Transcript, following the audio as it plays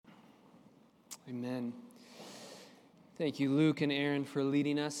Amen. Thank you, Luke and Aaron, for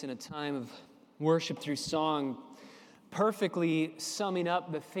leading us in a time of worship through song, perfectly summing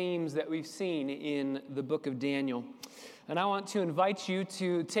up the themes that we've seen in the book of Daniel. And I want to invite you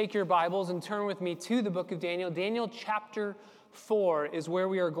to take your Bibles and turn with me to the book of Daniel. Daniel chapter 4 is where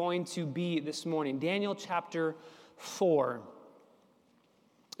we are going to be this morning. Daniel chapter 4.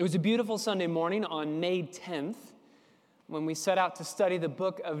 It was a beautiful Sunday morning on May 10th when we set out to study the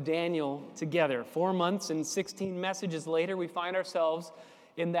book of Daniel together. 4 months and 16 messages later, we find ourselves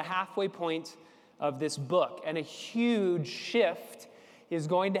in the halfway point of this book. And a huge shift is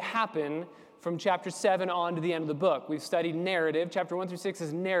going to happen from chapter 7 on to the end of the book. We've studied narrative. Chapter 1 through 6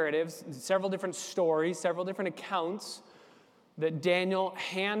 is narratives, several different stories, several different accounts that Daniel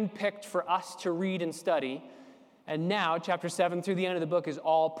handpicked for us to read and study. And now, chapter 7 through the end of the book is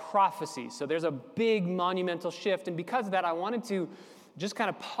all prophecy. So there's a big monumental shift. And because of that, I wanted to just kind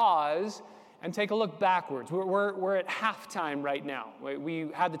of pause and take a look backwards. We're at halftime right now. We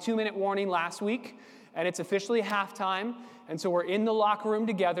had the 2-minute warning last week, and it's officially halftime. And so we're in the locker room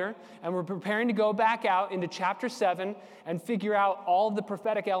together, and we're preparing to go back out into chapter 7 and figure out all of the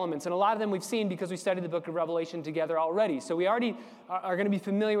prophetic elements. And a lot of them we've seen because we studied the book of Revelation together already. So we already are going to be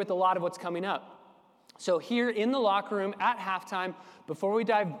familiar with a lot of what's coming up. So here in the locker room at halftime, before we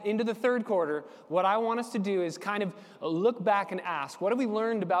dive into the third quarter, what I want us to do is kind of look back and ask, what have we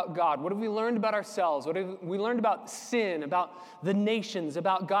learned about God? What have we learned about ourselves? What have we learned about sin, about the nations,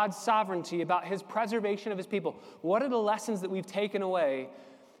 about God's sovereignty, about his preservation of his people? What are the lessons that we've taken away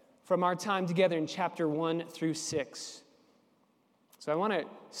from our time together in chapter 1 through 6? So I want to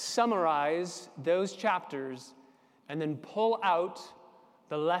summarize those chapters and then pull out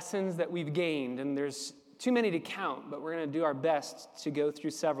the lessons that we've gained, and there's too many to count, but we're going to do our best to go through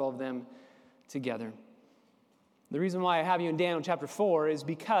several of them together. The reason why I have you in Daniel chapter 4 is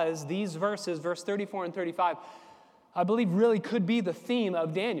because these verses, verse 34 and 35, I believe really could be the theme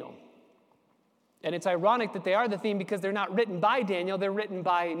of Daniel. And it's ironic that they are the theme because they're not written by Daniel, they're written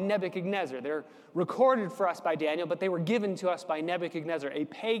by Nebuchadnezzar. They're recorded for us by Daniel, but they were given to us by Nebuchadnezzar, a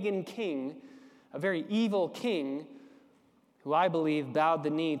pagan king, a very evil king, who I believe bowed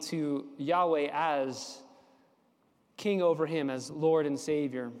the knee to Yahweh as king over him, as Lord and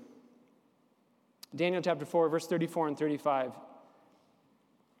Savior. Daniel chapter 4, verse 34 and 35.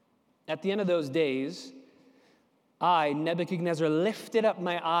 At the end of those days, I, Nebuchadnezzar, lifted up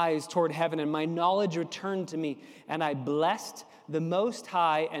my eyes toward heaven, and my knowledge returned to me, and I blessed the Most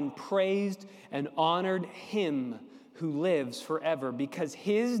High and praised and honored him who lives forever, because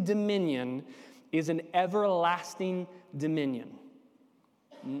his dominion is an everlasting dominion.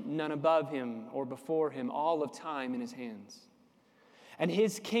 None above him or before him, all of time in his hands. And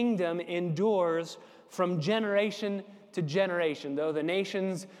his kingdom endures from generation to generation. Though the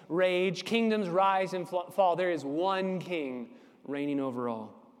nations rage, kingdoms rise and fall, there is one king reigning over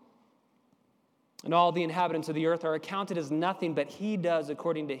all. And all the inhabitants of the earth are accounted as nothing, but he does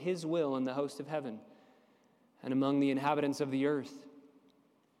according to his will in the host of heaven and among the inhabitants of the earth.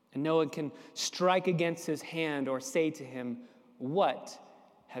 And no one can strike against his hand or say to him, "What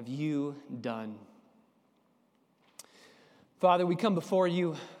have you done?" Father, we come before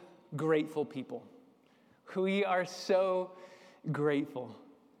you grateful people. We are so grateful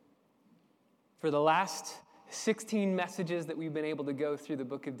for the last 16 messages that we've been able to go through the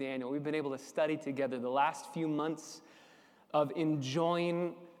book of Daniel. We've been able to study together the last few months of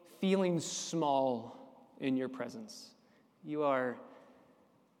enjoying feeling small in your presence. You are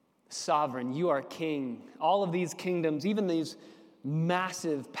sovereign, you are king. All of these kingdoms, even these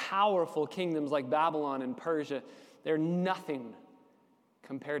massive, powerful kingdoms like Babylon and Persia, they're nothing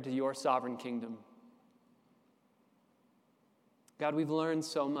compared to your sovereign kingdom. God, we've learned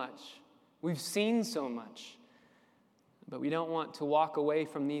so much. We've seen so much. But we don't want to walk away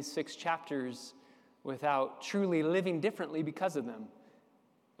from these 6 chapters without truly living differently because of them.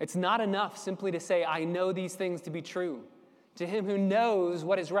 It's not enough simply to say, I know these things to be true. To him who knows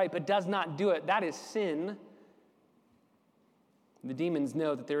what is right but does not do it, that is sin. The demons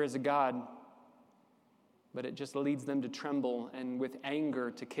know that there is a God, but it just leads them to tremble and with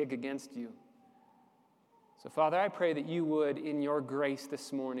anger to kick against you. So, Father, I pray that you would, in your grace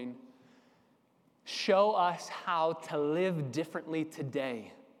this morning, show us how to live differently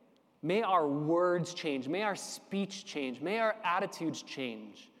today. May our words change. May our speech change. May our attitudes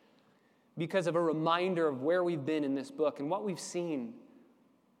change because of a reminder of where we've been in this book and what we've seen.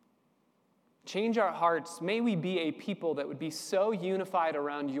 Change our hearts. May we be a people that would be so unified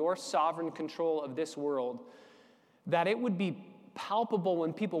around your sovereign control of this world that it would be palpable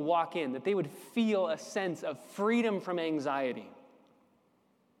when people walk in, that they would feel a sense of freedom from anxiety.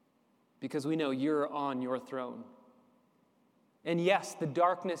 because we know you're on your throne. And yes, the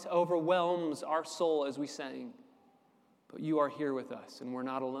darkness overwhelms our soul as we sang, but you are here with us, and we're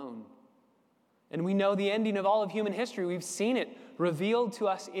not alone. And we know the ending of all of human history. We've seen it revealed to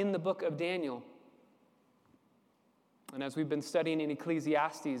us in the book of Daniel. And as we've been studying in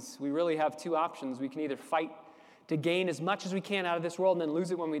Ecclesiastes, we really have two options. We can either fight to gain as much as we can out of this world and then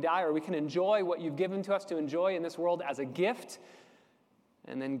lose it when we die, or we can enjoy what you've given to us to enjoy in this world as a gift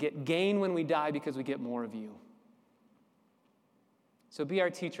and then get gain when we die because we get more of you. So be our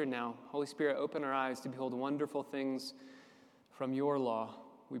teacher now. Holy Spirit, open our eyes to behold wonderful things from your law.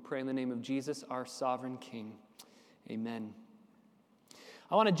 We pray in the name of Jesus, our sovereign King. Amen.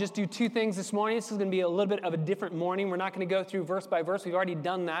 I want to just do two things this morning. This is going to be a little bit of a different morning. We're not going to go through verse by verse. We've already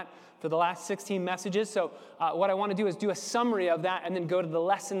done that for the last 16 messages. So what I want to do is do a summary of that and then go to the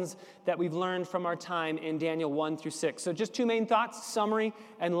lessons that we've learned from our time in Daniel 1 through 6. So just two main thoughts, summary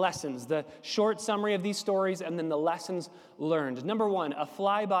and lessons. The short summary of these stories and then the lessons learned. Number one, a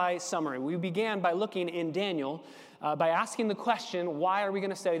flyby summary. We began by looking in Daniel by asking the question, why are we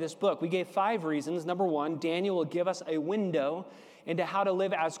going to study this book? We gave 5 reasons. Number one, Daniel will give us a window into how to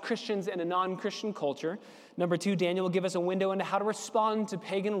live as Christians in a non-Christian culture. Number 2, Daniel will give us a window into how to respond to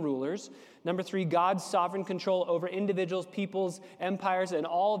pagan rulers. Number 3, God's sovereign control over individuals, peoples, empires, and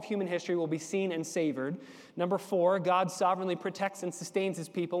all of human history will be seen and savored. Number 4, God sovereignly protects and sustains his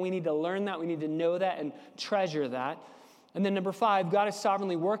people. We need to learn that. We need to know that and treasure that. And then number 5, God is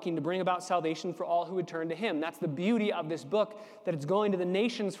sovereignly working to bring about salvation for all who would turn to him. That's the beauty of this book, that it's going to the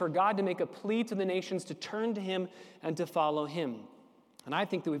nations for God to make a plea to the nations to turn to him and to follow him. And I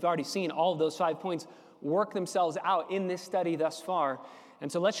think that we've already seen all of those 5 points work themselves out in this study thus far.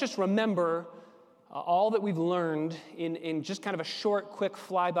 And so let's just remember all that we've learned in just kind of a short, quick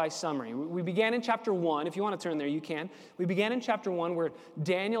flyby summary. We began in chapter 1. If you want to turn there, you can. We began in chapter 1 where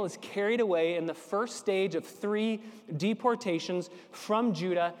Daniel is carried away in the first stage of 3 deportations from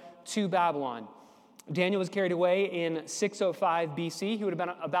Judah to Babylon. Daniel was carried away in 605 BC. He would have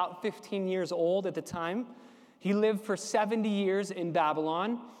been about 15 years old at the time. He lived for 70 years in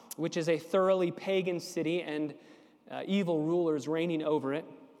Babylon, which is a thoroughly pagan city and evil rulers reigning over it.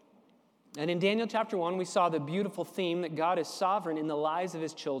 And in Daniel chapter 1, we saw the beautiful theme that God is sovereign in the lives of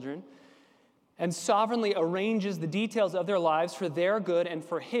his children and sovereignly arranges the details of their lives for their good and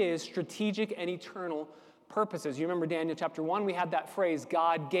for his strategic and eternal purposes. You remember Daniel chapter 1, we had that phrase,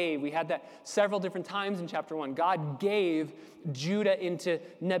 God gave. We had that several different times in chapter 1. God gave Judah into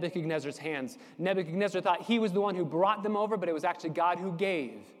Nebuchadnezzar's hands. Nebuchadnezzar thought he was the one who brought them over, but it was actually God who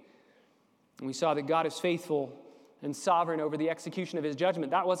gave. And we saw that God is faithful and sovereign over the execution of his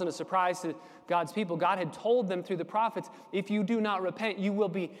judgment. That wasn't a surprise to God's people. God had told them through the prophets, if you do not repent, you will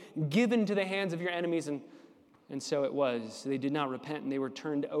be given to the hands of your enemies. And so it was. They did not repent, and they were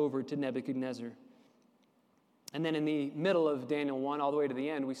turned over to Nebuchadnezzar. And then in the middle of Daniel 1, all the way to the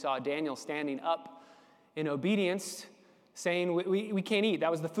end, we saw Daniel standing up in obedience, saying, we can't eat.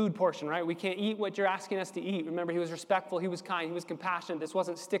 That was the food portion, right? We can't eat what you're asking us to eat. Remember, he was respectful, he was kind, he was compassionate. This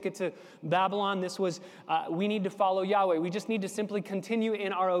wasn't stick it to Babylon. This was, we need to follow Yahweh. We just need to simply continue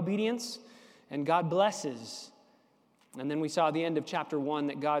in our obedience, and God blesses. And then we saw at the end of chapter 1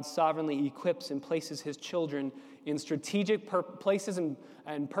 that God sovereignly equips and places his children in strategic places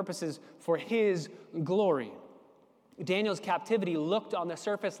and purposes for his glory. Daniel's captivity looked on the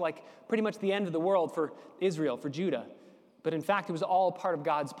surface like pretty much the end of the world for Israel, for Judah. But in fact, it was all part of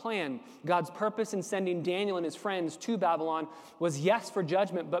God's plan. God's purpose in sending Daniel and his friends to Babylon was, yes, for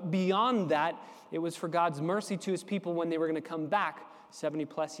judgment, but beyond that, it was for God's mercy to his people when they were going to come back 70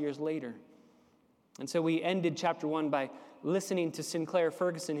 plus years later. And so we ended chapter 1 by listening to Sinclair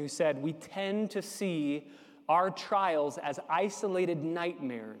Ferguson, who said, we tend to see our trials as isolated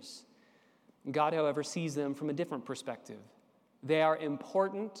nightmares. God, however, sees them from a different perspective. They are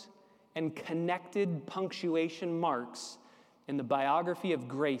important and connected punctuation marks in the biography of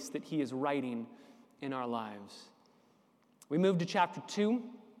grace that he is writing in our lives. We move to chapter 2.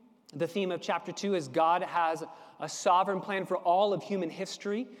 The theme of chapter 2 is God has a sovereign plan for all of human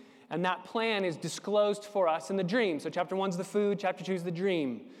history, and that plan is disclosed for us in the dream. So chapter 1 is the food, chapter 2 is the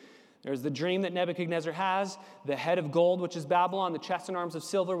dream. There's the dream that Nebuchadnezzar has, the head of gold, which is Babylon, the chest and arms of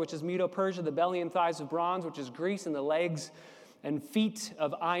silver, which is Medo-Persia, the belly and thighs of bronze, which is Greece, and the legs and feet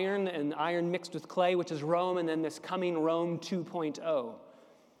of iron, and iron mixed with clay, which is Rome, and then this coming Rome 2.0.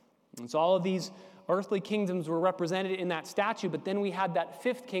 And so all of these earthly kingdoms were represented in that statue, but then we had that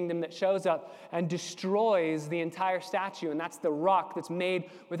 5th kingdom that shows up and destroys the entire statue, and that's the rock that's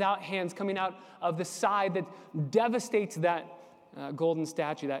made without hands coming out of the side that devastates that golden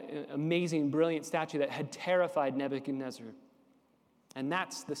statue, that amazing, brilliant statue that had terrified Nebuchadnezzar. And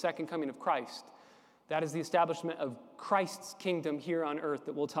that's the second coming of Christ. That is the establishment of Christ's kingdom here on earth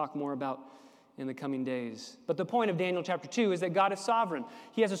that we'll talk more about in the coming days. But the point of Daniel chapter 2 is that God is sovereign.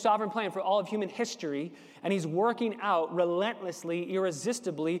 He has a sovereign plan for all of human history, and he's working out relentlessly,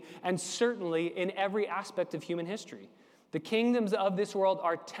 irresistibly, and certainly in every aspect of human history. The kingdoms of this world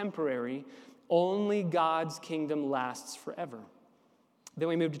are temporary. Only God's kingdom lasts forever. Then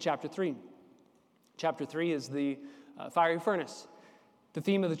we move to chapter 3. Chapter 3 is the fiery furnace. The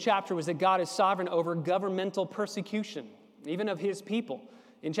theme of the chapter was that God is sovereign over governmental persecution, even of his people.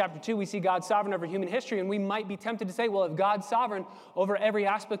 In chapter 2, we see God sovereign over human history, and we might be tempted to say, well, if God's sovereign over every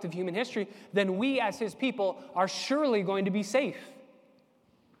aspect of human history, then we as his people are surely going to be safe.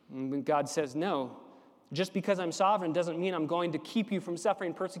 And God says, no. Just because I'm sovereign doesn't mean I'm going to keep you from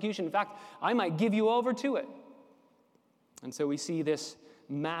suffering persecution. In fact, I might give you over to it. And so we see this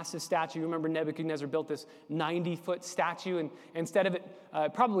massive statue. Remember, Nebuchadnezzar built this 90-foot statue, and instead of it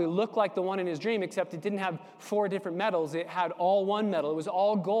probably looked like the one in his dream, except it didn't have 4 different metals. It had all one metal. It was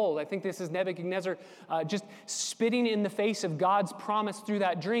all gold. I think this is Nebuchadnezzar just spitting in the face of God's promise through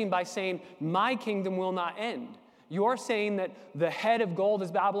that dream by saying, my kingdom will not end. You're saying that the head of gold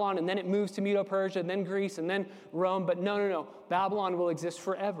is Babylon, and then it moves to Medo-Persia, and then Greece, and then Rome. But no. Babylon will exist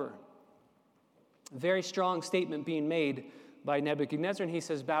forever. A very strong statement being made by Nebuchadnezzar, and he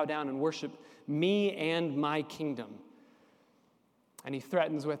says, bow down and worship me and my kingdom. And he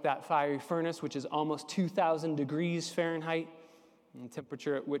threatens with that fiery furnace, which is almost 2,000 degrees Fahrenheit, and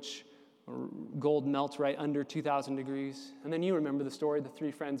temperature at which gold melts right under 2,000 degrees. And then you remember the story. The 3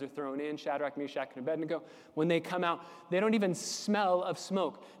 friends are thrown in, Shadrach, Meshach, and Abednego. When they come out, they don't even smell of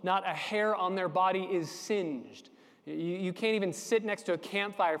smoke. Not a hair on their body is singed. You can't even sit next to a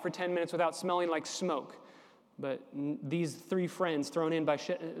campfire for 10 minutes without smelling like smoke. But these 3 friends thrown in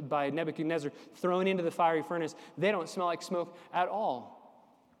by Nebuchadnezzar, thrown into the fiery furnace, they don't smell like smoke at all.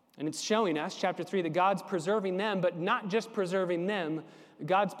 And it's showing us, chapter 3, that God's preserving them, but not just preserving them.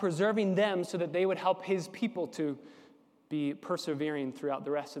 God's preserving them so that they would help his people to be persevering throughout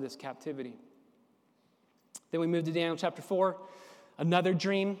the rest of this captivity. Then we move to Daniel chapter 4, another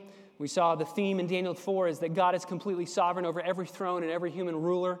dream. We saw the theme in Daniel 4 is that God is completely sovereign over every throne and every human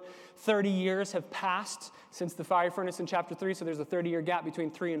ruler. 30 years have passed since the fiery furnace in chapter 3, so there's a 30-year gap between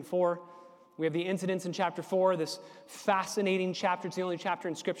 3 and 4. We have the incidents in chapter 4, this fascinating chapter. It's the only chapter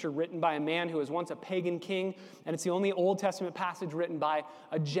in Scripture written by a man who was once a pagan king, and it's the only Old Testament passage written by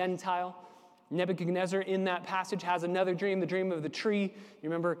a Gentile. Nebuchadnezzar in that passage has another dream, the dream of the tree. You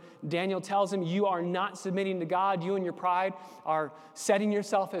remember, Daniel tells him, you are not submitting to God. You and your pride are setting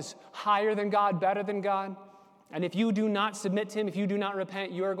yourself as higher than God, better than God. And if you do not submit to him, if you do not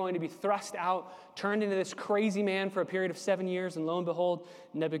repent, you are going to be thrust out, turned into this crazy man for a period of 7 years. And lo and behold,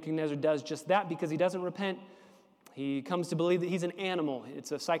 Nebuchadnezzar does just that because he doesn't repent. He comes to believe that he's an animal.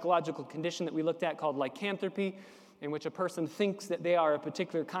 It's a psychological condition that we looked at called lycanthropy, in which a person thinks that they are a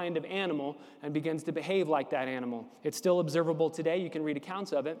particular kind of animal and begins to behave like that animal. It's still observable today. You can read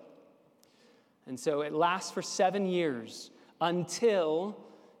accounts of it. And so it lasts for 7 years until,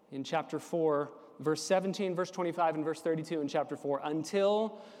 in chapter 4, verse 17, verse 25, and verse 32 in chapter 4,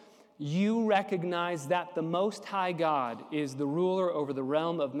 until you recognize that the Most High God is the ruler over the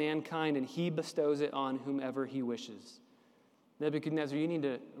realm of mankind, and he bestows it on whomever he wishes. Nebuchadnezzar, you need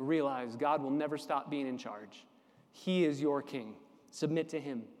to realize God will never stop being in charge. He is your king. Submit to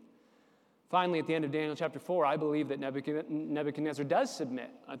him. Finally, at the end of Daniel chapter 4, I believe that Nebuchadnezzar does submit.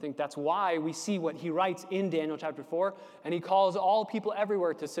 I think that's why we see what he writes in Daniel chapter 4, and he calls all people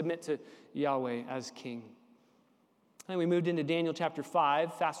everywhere to submit to Yahweh as king. And we moved into Daniel chapter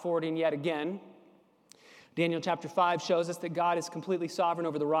 5, fast forwarding yet again. Daniel chapter 5 shows us that God is completely sovereign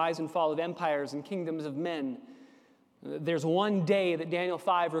over the rise and fall of empires and kingdoms of men. There's one day that Daniel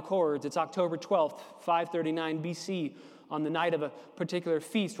 5 records. It's October 12th, 539 BC, on the night of a particular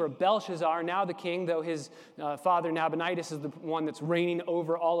feast where Belshazzar, now the king, though his father Nabonidus is the one that's reigning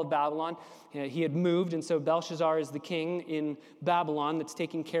over all of Babylon. He had moved, and so Belshazzar is the king in Babylon that's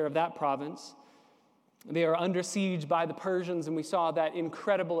taking care of that province. They are under siege by the Persians, and we saw that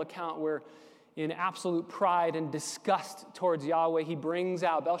incredible account where in absolute pride and disgust towards Yahweh,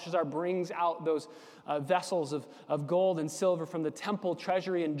 Belshazzar brings out those vessels of gold and silver from the temple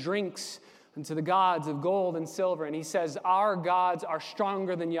treasury and drinks unto the gods of gold and silver. And he says, our gods are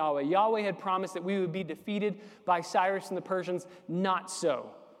stronger than Yahweh. Yahweh had promised that we would be defeated by Cyrus and the Persians. Not so.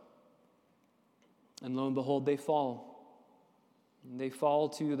 And lo and behold, they fall. And they fall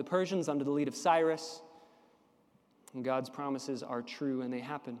to the Persians under the lead of Cyrus. And God's promises are true, and they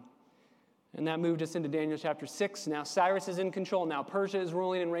happen. And that moved us into Daniel chapter 6. Now Cyrus is in control. Now Persia is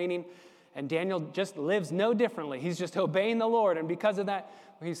ruling and reigning. And Daniel just lives no differently. He's just obeying the Lord. And because of that,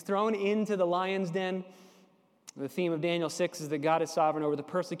 he's thrown into the lion's den. The theme of Daniel 6 is that God is sovereign over the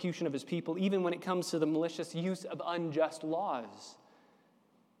persecution of his people, even when it comes to the malicious use of unjust laws.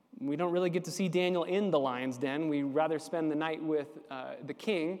 We don't really get to see Daniel in the lion's den. We rather spend the night with the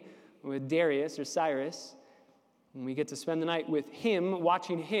king, with Darius or Cyrus. And we get to spend the night with him,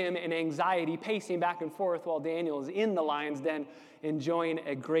 watching him in anxiety, pacing back and forth while Daniel is in the lion's den, enjoying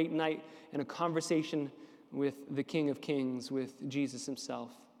a great night and a conversation with the King of Kings, with Jesus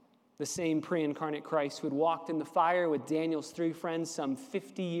himself. The same pre-incarnate Christ who had walked in the fire with Daniel's 3 friends some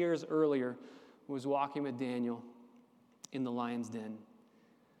 50 years earlier was walking with Daniel in the lion's den.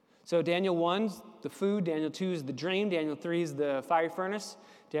 So Daniel 1's the food, Daniel 2 is the dream, Daniel 3 is the fiery furnace,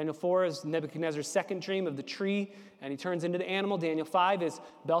 Daniel 4 is Nebuchadnezzar's second dream of the tree, and he turns into the animal. Daniel 5 is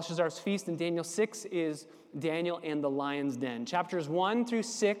Belshazzar's feast, and Daniel 6 is Daniel and the lion's den. Chapters 1 through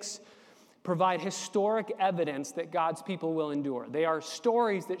 6 provide historic evidence that God's people will endure. They are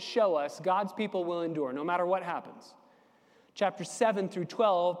stories that show us God's people will endure no matter what happens. Chapters 7 through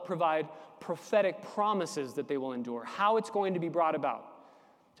 12 provide prophetic promises that they will endure, how it's going to be brought about.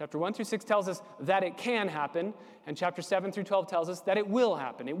 Chapter 1 through 6 tells us that it can happen, and chapter 7 through 12 tells us that it will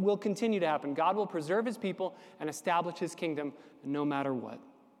happen. It will continue to happen. God will preserve his people and establish his kingdom no matter what.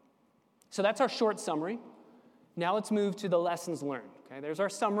 So that's our short summary. Now let's move to the lessons learned. Okay, there's our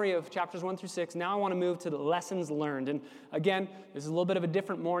summary of chapters 1 through 6. Now I want to move to the lessons learned. And again, this is a little bit of a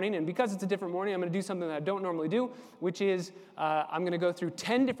different morning. And because it's a different morning, I'm going to do something that I don't normally do, which is I'm going to go through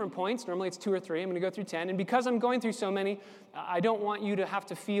 10 different points. Normally it's 2 or 3. I'm going to go through 10. And because I'm going through so many, I don't want you to have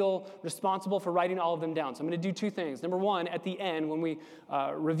to feel responsible for writing all of them down. So I'm going to do 2 things. Number 1, at the end, when we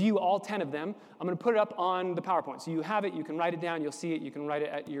review all 10 of them, I'm going to put it up on the PowerPoint. So you have it. You can write it down. You'll see it. You can write it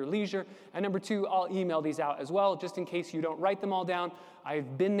at your leisure. And number 2, I'll email these out as well, just in case you don't write them all down.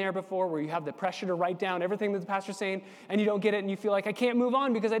 I've been there before where you have the pressure to write down everything that the pastor's saying, and you don't get it, and you feel like, I can't move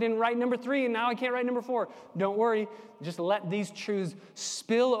on because I didn't write number 3, and now I can't write number 4. Don't worry. Just let these truths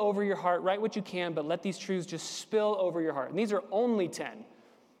spill over your heart. Write what you can, but let these truths just spill over your heart. And these are only 10.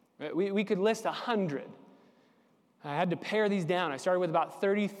 Right? We could list 100. I had to pare these down. I started with about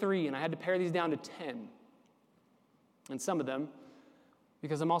 33, and I had to pare these down to 10. And some of them,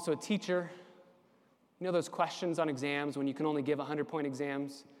 because I'm also a teacher, you know those questions on exams when you can only give 100-point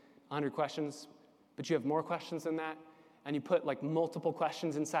exams, 100 questions, but you have more questions than that, and you put like multiple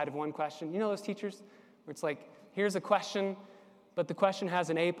questions inside of one question? You know those teachers where it's like, here's a question, but the question has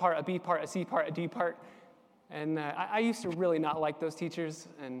an A part, a B part, a C part, a D part. And I used to really not like those teachers,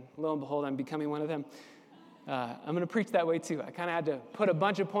 and lo and behold, I'm becoming one of them. I'm going to preach that way too. I kind of had to put a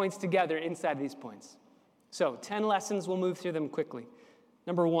bunch of points together inside these points. So 10 lessons, we'll move through them quickly.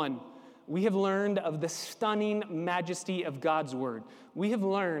 Number 1, we have learned of the stunning majesty of God's word. We have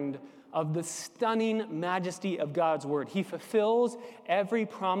learned of the stunning majesty of God's word. He fulfills every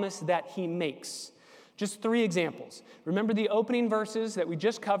promise that he makes. Just 3 examples. Remember the opening verses that we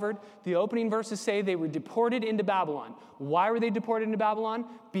just covered? The opening verses say they were deported into Babylon. Why were they deported into Babylon?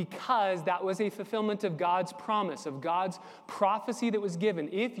 Because that was a fulfillment of God's promise, of God's prophecy that was given.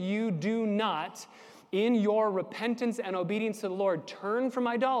 If you do not, in your repentance and obedience to the Lord, turn from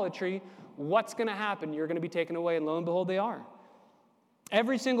idolatry, what's going to happen? You're going to be taken away, and lo and behold, they are.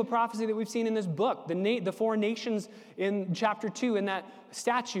 Every single prophecy that we've seen in this book, the 4 nations in chapter 2, in that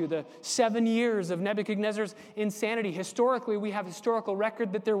statue, the 7 years of Nebuchadnezzar's insanity. Historically, we have historical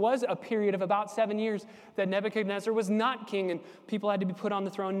record that there was a period of about 7 years that Nebuchadnezzar was not king, and people had to be put on the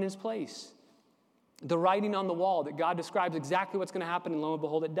throne in his place. The writing on the wall that God describes exactly what's going to happen, and lo and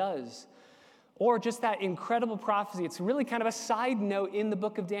behold, it does. Or just that incredible prophecy. It's really kind of a side note in the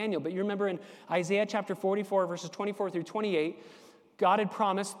book of Daniel. But you remember in Isaiah chapter 44, verses 24 through 28, God had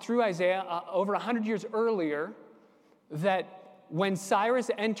promised through Isaiah over 100 years earlier that when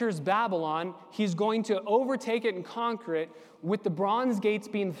Cyrus enters Babylon, he's going to overtake it and conquer it with the bronze gates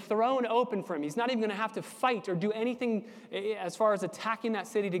being thrown open for him. He's not even going to have to fight or do anything as far as attacking that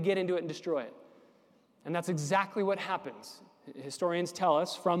city to get into it and destroy it. And that's exactly what happens. Historians tell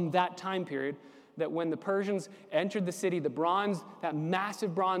us from that time period that when the Persians entered the city, that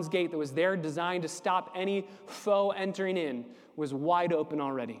massive bronze gate that was there designed to stop any foe entering in was wide open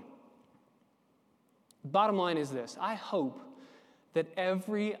already. Bottom line is this: I hope that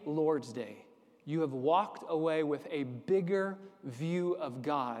every Lord's Day you have walked away with a bigger view of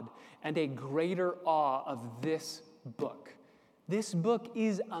God and a greater awe of this book. This book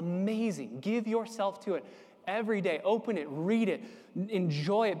is amazing. Give yourself to it. Every day, open it, read it,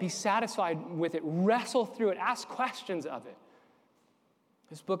 enjoy it, be satisfied with it, wrestle through it, ask questions of it.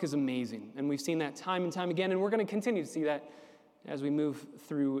 This book is amazing, and we've seen that time and time again, and we're going to continue to see that as we move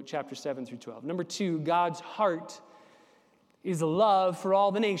through chapter 7 through 12. Number 2, God's heart is love for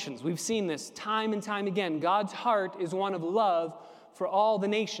all the nations. We've seen this time and time again. God's heart is one of love for all the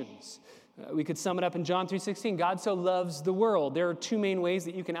nations. We could sum it up in John 3:16. God so loves the world. There are two main ways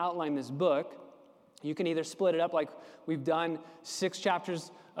that you can outline this book. You can either split it up like we've done, 6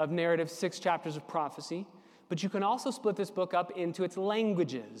 chapters of narrative, 6 chapters of prophecy. But you can also split this book up into its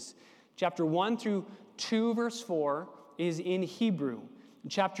languages. Chapter 1 through 2, verse 4 is in Hebrew.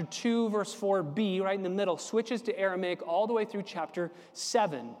 Chapter 2, verse 4b, right in the middle, switches to Aramaic all the way through chapter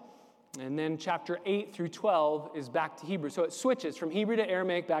 7. And then chapter 8 through 12 is back to Hebrew. So it switches from Hebrew to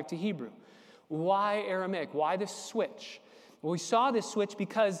Aramaic back to Hebrew. Why Aramaic? Why this switch? Well, we saw this switch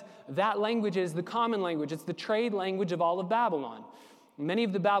because that language is the common language. It's the trade language of all of Babylon. Many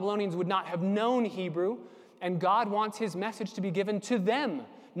of the Babylonians would not have known Hebrew, and God wants his message to be given to them,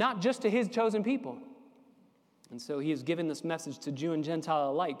 not just to his chosen people. And so he has given this message to Jew and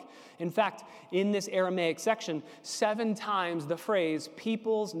Gentile alike. In fact, in this Aramaic section, 7 times the phrase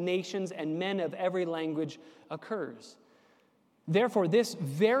peoples, nations, and men of every language occurs. Therefore, this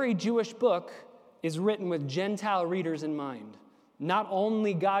very Jewish book is written with Gentile readers in mind. Not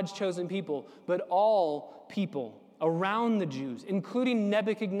only God's chosen people, but all people around the Jews, including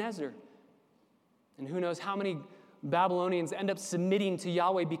Nebuchadnezzar. And who knows how many Babylonians end up submitting to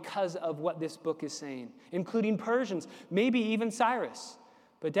Yahweh because of what this book is saying, including Persians, maybe even Cyrus.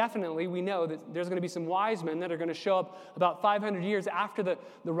 But definitely we know that there's going to be some wise men that are going to show up about 500 years after the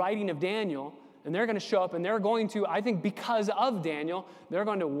writing of Daniel, and they're going to show up and they're going to, I think because of Daniel, they're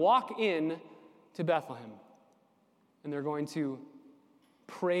going to walk in to Bethlehem, and they're going to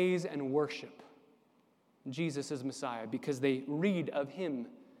praise and worship Jesus as Messiah because they read of him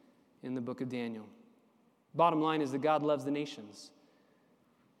in the book of Daniel. Bottom line is that God loves the nations.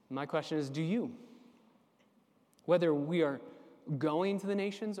 My question is, do you? Whether we are going to the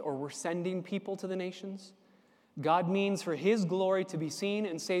nations or we're sending people to the nations, God means for his glory to be seen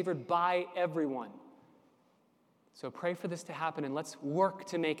and savored by everyone. So pray for this to happen, and let's work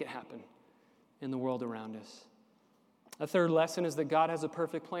to make it happen in the world around us. A third lesson is that God has a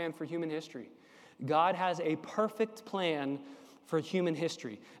perfect plan for human history. God has a perfect plan for human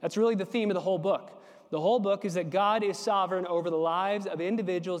history. That's really the theme of the whole book. The whole book is that God is sovereign over the lives of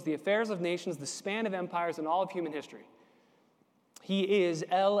individuals, the affairs of nations, the span of empires, and all of human history. He is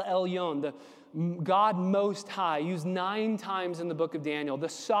El Elyon, the God Most High, used 9 times in the book of Daniel, the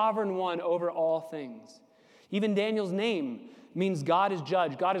sovereign one over all things. Even Daniel's name means God is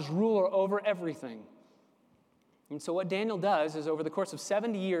judge, God is ruler over everything. And so what Daniel does is over the course of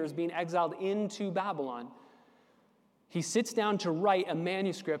 70 years being exiled into Babylon, he sits down to write a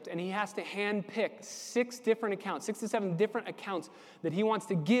manuscript, and he has to handpick 6 different accounts, 6 to 7 different accounts that he wants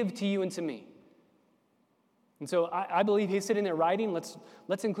to give to you and to me. And so I believe he's sitting there writing,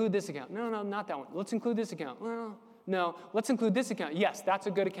 let's include this account. No, not that one. Let's include this account. Well, no, let's include this account. Yes, that's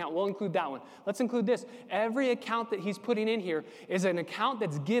a good account. We'll include that one. Let's include this. Every account that he's putting in here is an account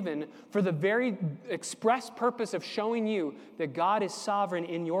that's given for the very express purpose of showing you that God is sovereign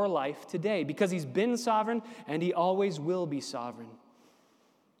in your life today, because he's been sovereign and he always will be sovereign.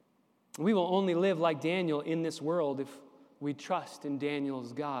 We will only live like Daniel in this world if we trust in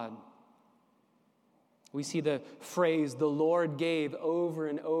Daniel's God. We see the phrase, the Lord gave, over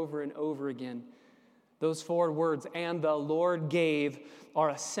and over and over again. Those 4 words, and the Lord gave, are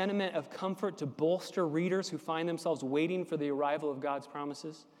a sentiment of comfort to bolster readers who find themselves waiting for the arrival of God's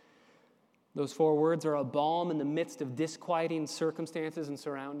promises. Those 4 words are a balm in the midst of disquieting circumstances and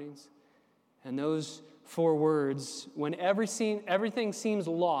surroundings. And those 4 words, when everything seems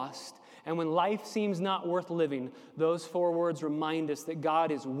lost and when life seems not worth living, those 4 words remind us that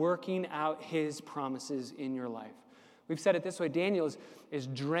God is working out his promises in your life. We've said it this way, Daniel is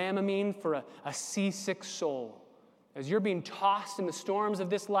Dramamine for a seasick soul. As you're being tossed in the storms of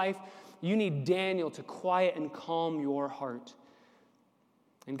this life, you need Daniel to quiet and calm your heart.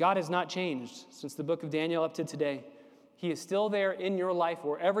 And God has not changed since the book of Daniel up to today. He is still there in your life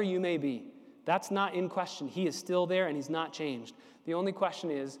wherever you may be. That's not in question. He is still there and he's not changed. The only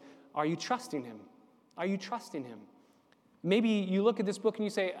question is, are you trusting him? Are you trusting him? Maybe you look at this book and you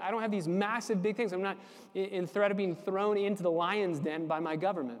say, I don't have these massive big things. I'm not in threat of being thrown into the lion's den by my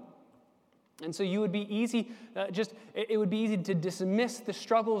government. And so it would be easy to dismiss the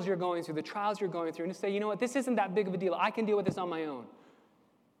struggles you're going through, the trials you're going through, and to say, you know what, this isn't that big of a deal. I can deal with this on my own.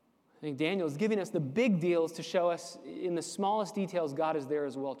 I think Daniel is giving us the big deals to show us in the smallest details God is there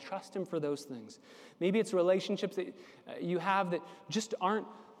as well. Trust him for those things. Maybe it's relationships that you have that just aren't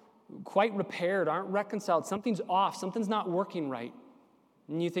quite repaired, aren't reconciled. Something's off. Something's not working right.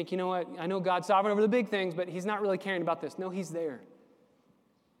 And you think, you know what, I know God's sovereign over the big things, but he's not really caring about this. No, he's there.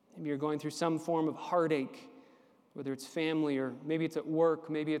 Maybe you're going through some form of heartache, whether it's family or maybe it's at work,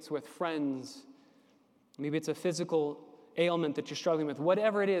 maybe it's with friends, maybe it's a physical ailment that you're struggling with.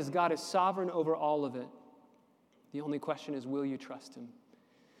 Whatever it is, God is sovereign over all of it. The only question is, will you trust him?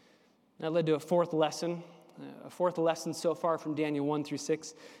 That led to a fourth lesson so far from Daniel 1 through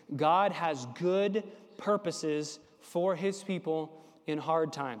 6. God has good purposes for his people in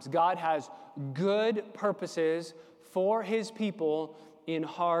hard times. God has good purposes for his people in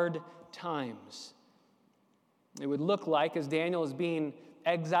hard times. It would look like, as Daniel is being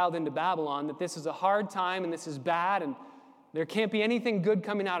exiled into Babylon, that this is a hard time and this is bad and there can't be anything good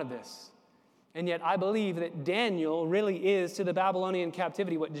coming out of this. And yet I believe that Daniel really is to the Babylonian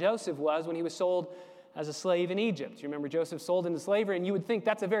captivity what Joseph was when he was sold as a slave in Egypt. You remember Joseph sold into slavery, and you would think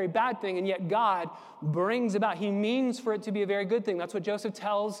that's a very bad thing, and yet God brings about, he means for it to be a very good thing. That's what Joseph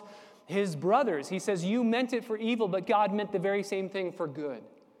tells his brothers. He says, you meant it for evil, but God meant the very same thing for good.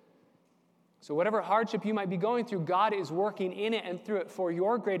 So whatever hardship you might be going through, God is working in it and through it for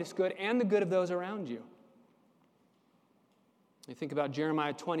your greatest good and the good of those around you. You think about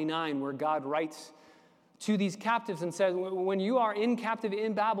Jeremiah 29, where God writes to these captives and says, when you are in captivity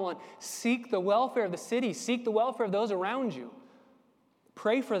in Babylon, seek the welfare of the city, seek the welfare of those around you.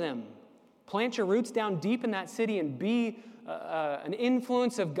 Pray for them. Plant your roots down deep in that city and be an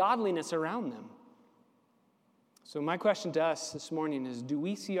influence of godliness around them. So my question to us this morning is, do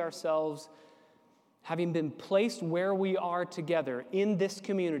we see ourselves having been placed where we are together in this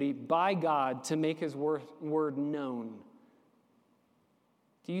community by God to make his word known?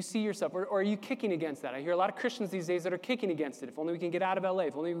 Do you see yourself, or are you kicking against that? I hear a lot of Christians these days that are kicking against it. If only we can get out of LA.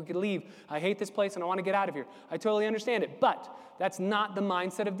 If only we could leave. I hate this place and I want to get out of here. I totally understand it. But that's not the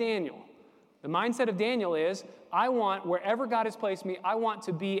mindset of Daniel. The mindset of Daniel is, I want, wherever God has placed me, I want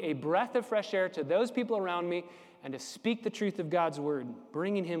to be a breath of fresh air to those people around me and to speak the truth of God's word,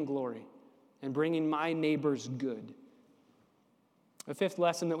 bringing him glory and bringing my neighbors good. The fifth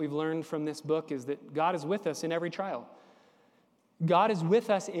lesson that we've learned from this book is that God is with us in every trial. God is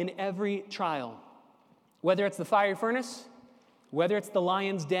with us in every trial. Whether it's the fiery furnace, whether it's the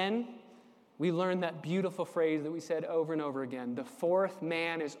lion's den, we learn that beautiful phrase that we said over and over again. The fourth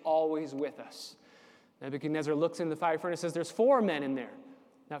man is always with us. Nebuchadnezzar looks into the fiery furnace and says, there's 4 men in there.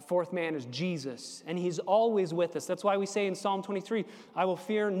 That fourth man is Jesus, and he's always with us. That's why we say in Psalm 23, I will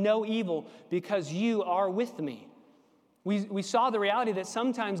fear no evil because you are with me. We saw the reality that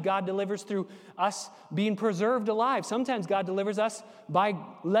sometimes God delivers through us being preserved alive. Sometimes God delivers us by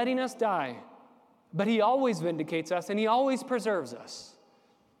letting us die. But he always vindicates us, and he always preserves us.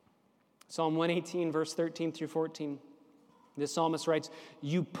 Psalm 118, verse 13 through 14. The psalmist writes,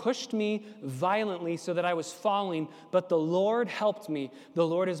 you pushed me violently so that I was falling, but the Lord helped me. The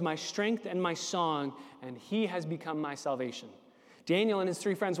Lord is my strength and my song, and he has become my salvation. Daniel and his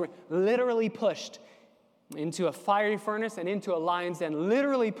 3 friends were literally pushed into a fiery furnace and into a lion's den,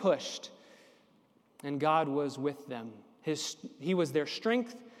 literally pushed. And God was with them. He was their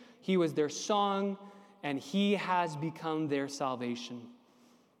strength, he was their song, and he has become their salvation.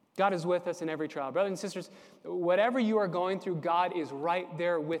 God is with us in every trial. Brothers and sisters, whatever you are going through, God is right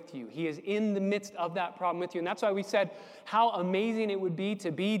there with you. He is in the midst of that problem with you. And that's why we said how amazing it would be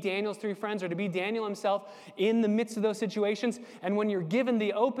to be Daniel's 3 friends or to be Daniel himself in the midst of those situations. And when you're given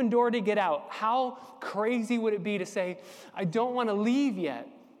the open door to get out, how crazy would it be to say, I don't want to leave yet.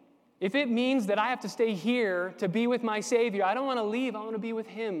 If it means that I have to stay here to be with my Savior, I don't want to leave. I want to be with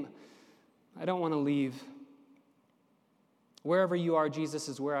him. I don't want to leave. Wherever you are, Jesus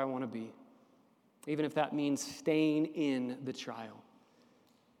is where I want to be, even if that means staying in the trial.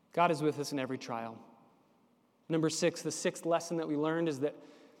 God is with us in every trial. Number 6, the 6th lesson that we learned is that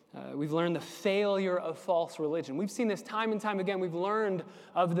we've learned the failure of false religion. We've seen this time and time again. We've learned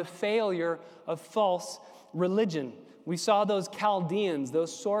of the failure of false religion. We saw those Chaldeans,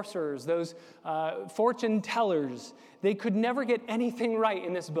 those sorcerers, those fortune tellers. They could never get anything right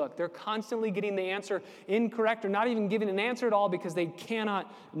in this book. They're constantly getting the answer incorrect or not even giving an answer at all because they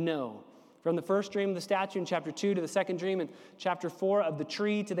cannot know. From the first dream of the statue in chapter 2 to the second dream in chapter 4 of the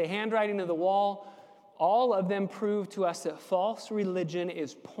tree to the handwriting of the wall, all of them prove to us that false religion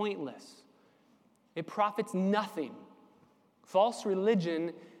is pointless. It profits nothing. False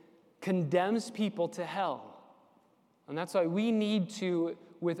religion condemns people to hell. And that's why we need to,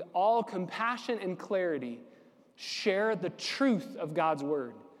 with all compassion and clarity, share the truth of God's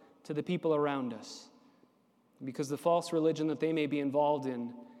word to the people around us. Because the false religion that they may be involved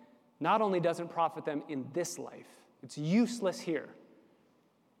in not only doesn't profit them in this life, it's useless here,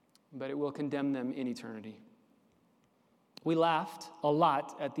 but it will condemn them in eternity. We laughed a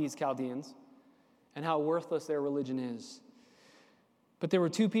lot at these Chaldeans and how worthless their religion is. But there were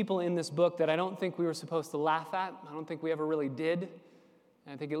two people in this book that I don't think we were supposed to laugh at. I don't think we ever really did.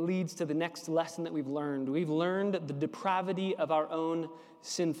 And I think it leads to the next lesson that we've learned. We've learned the depravity of our own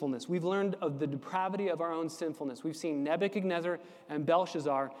sinfulness. We've learned of the depravity of our own sinfulness. We've seen Nebuchadnezzar and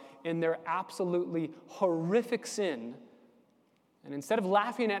Belshazzar in their absolutely horrific sin. And instead of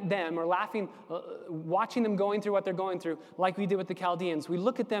laughing at them or watching them going through what they're going through, like we did with the Chaldeans, we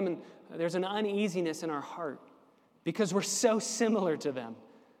look at them and there's an uneasiness in our heart because we're so similar to them.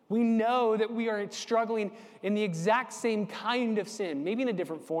 We know that we are struggling in the exact same kind of sin, maybe in a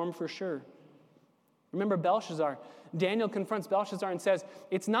different form for sure. Remember Belshazzar. Daniel confronts Belshazzar and says,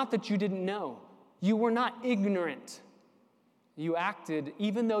 it's not that you didn't know. You were not ignorant. You acted,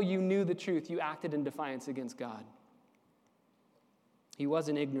 even though you knew the truth, you acted in defiance against God. He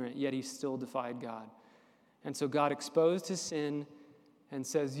wasn't ignorant, yet he still defied God. And so God exposed his sin and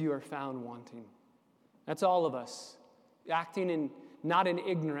says, you are found wanting. That's all of us, acting not in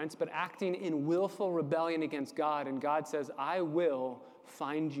ignorance, but acting in willful rebellion against God. And God says, I will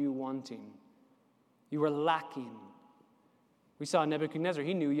find you wanting. You are lacking. We saw Nebuchadnezzar.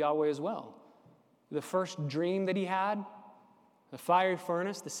 He knew Yahweh as well. The first dream that he had, the fiery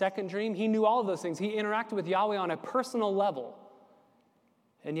furnace, the second dream, he knew all of those things. He interacted with Yahweh on a personal level.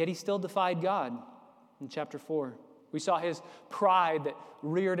 And yet he still defied God in chapter 4. We saw his pride that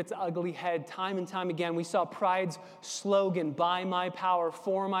reared its ugly head time and time again. We saw pride's slogan, by my power,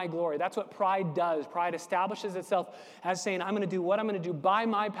 for my glory. That's what pride does. Pride establishes itself as saying, I'm going to do what I'm going to do by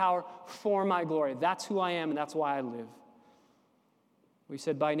my power, for my glory. That's who I am, and that's why I live. We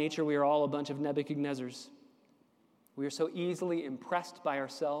said by nature we are all a bunch of Nebuchadnezzars. We are so easily impressed by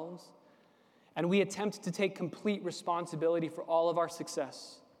ourselves, and we attempt to take complete responsibility for all of our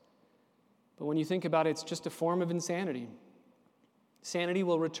success. But when you think about it, it's just a form of insanity. Sanity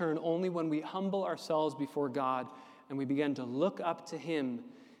will return only when we humble ourselves before God and we begin to look up to him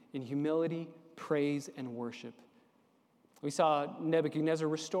in humility, praise, and worship. We saw Nebuchadnezzar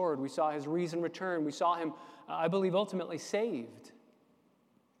restored. We saw his reason return. We saw him, I believe, ultimately saved.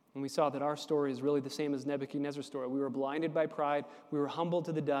 And we saw that our story is really the same as Nebuchadnezzar's story. We were blinded by pride. We were humbled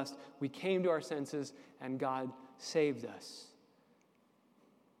to the dust. We came to our senses, and God saved us.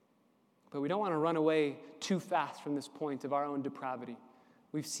 But we don't want to run away too fast from this point of our own depravity.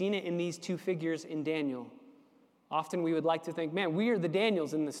 We've seen it in these two figures in Daniel. Often we would like to think, man, we are the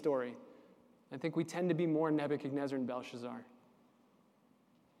Daniels in this story. I think we tend to be more Nebuchadnezzar and Belshazzar.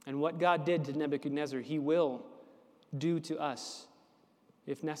 And what God did to Nebuchadnezzar, he will do to us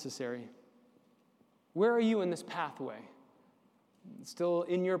if necessary. Where are you in this pathway? Still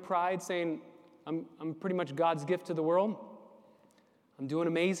in your pride saying, I'm pretty much God's gift to the world. I'm doing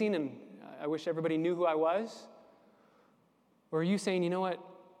amazing and I wish everybody knew who I was? Or are you saying, you know what?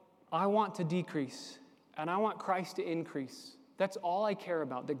 I want to decrease and I want Christ to increase. That's all I care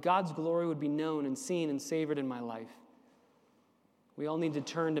about, that God's glory would be known and seen and savored in my life. We all need to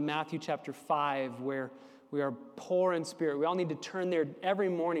turn to Matthew chapter 5 where we are poor in spirit. We all need to turn there every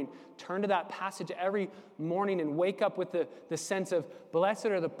morning. Turn to that passage every morning and wake up with the sense of, blessed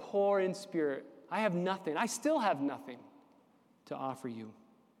are the poor in spirit. I have nothing. I still have nothing to offer you.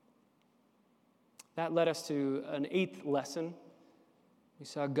 That led us to an 8th lesson. We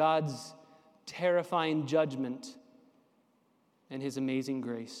saw God's terrifying judgment and his amazing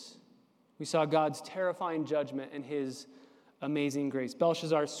grace. We saw God's terrifying judgment and his amazing grace.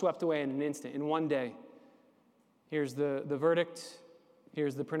 Belshazzar swept away in an instant, in one day. Here's the verdict,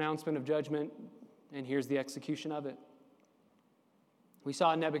 here's the pronouncement of judgment, and here's the execution of it. We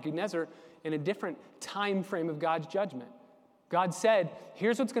saw Nebuchadnezzar in a different time frame of God's judgment. God said,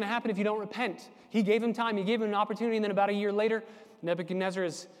 here's what's going to happen if you don't repent. He gave him time, he gave him an opportunity, and then about a year later, Nebuchadnezzar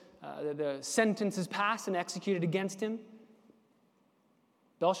the sentence is passed and executed against him.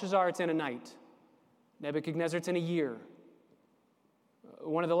 Belshazzar, it's in a night. Nebuchadnezzar, it's in a year.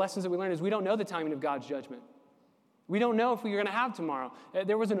 One of the lessons that we learn is we don't know the timing of God's judgment. We don't know if we're going to have tomorrow.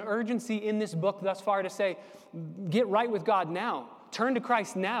 There was an urgency in this book thus far to say, get right with God now. Turn to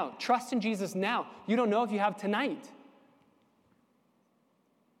Christ now. Trust in Jesus now. You don't know if you have tonight.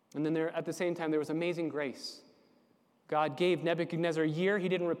 And then at the same time, there was amazing grace. God gave Nebuchadnezzar a year. He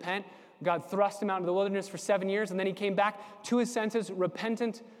didn't repent. God thrust him out into the wilderness for 7 years, and then he came back to his senses,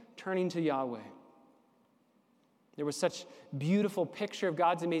 repentant, turning to Yahweh. There was such beautiful picture of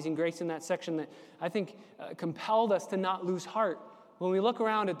God's amazing grace in that section that I think compelled us to not lose heart. When we look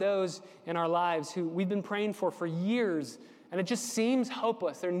around at those in our lives who we've been praying for years, and it just seems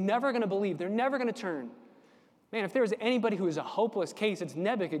hopeless. They're never going to believe. They're never going to turn. Man, if there was anybody who is a hopeless case, it's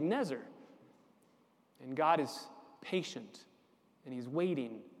Nebuchadnezzar. And God is patient, and he's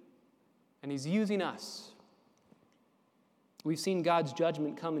waiting, and he's using us. We've seen God's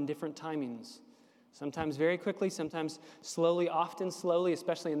judgment come in different timings, sometimes very quickly, sometimes slowly, often slowly,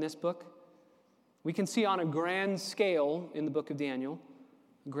 especially in this book. We can see on a grand scale in the book of Daniel,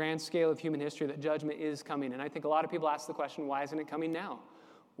 a grand scale of human history, that judgment is coming. And I think a lot of people ask the question, why isn't it coming now?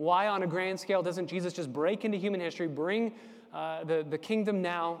 Why on a grand scale doesn't Jesus just break into human history, bring the kingdom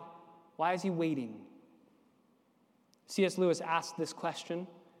now? Why is he waiting? C.S. Lewis asked this question.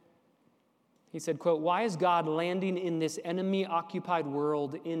 He said, quote, "Why is God landing in this enemy-occupied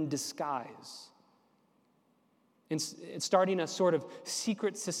world in disguise? It's starting a sort of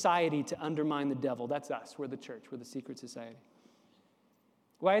secret society to undermine the devil." That's us. We're the church. We're the secret society.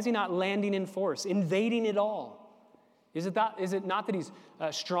 Why is he not landing in force, invading it all? Is it not that he's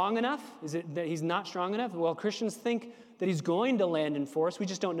strong enough? Is it that he's not strong enough? Well, Christians think that he's going to land in force. We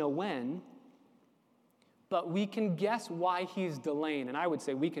just don't know when. But we can guess why he's delaying, and I would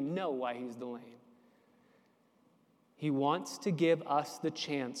say we can know why he's delaying. He wants to give us the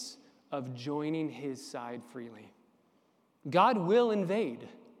chance of joining his side freely. God will invade,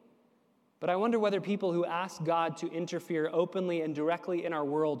 but I wonder whether people who ask God to interfere openly and directly in our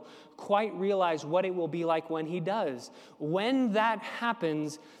world quite realize what it will be like when he does. When that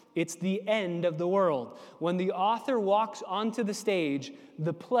happens, it's the end of the world. When the author walks onto the stage,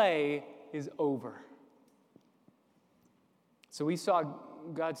 the play is over. So we saw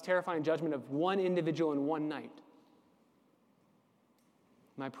God's terrifying judgment of one individual in one night.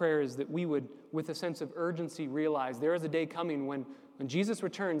 My prayer is that we would, with a sense of urgency, realize there is a day coming when Jesus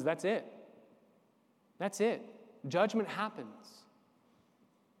returns, that's it. That's it. Judgment happens.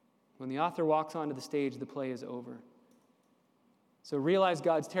 When the author walks onto the stage, the play is over. So realize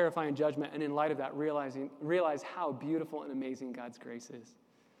God's terrifying judgment, and in light of that, realize how beautiful and amazing God's grace is.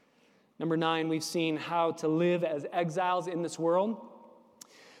 Number 9, we've seen how to live as exiles in this world.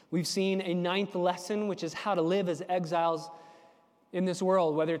 We've seen a 9th lesson, which is how to live as exiles in this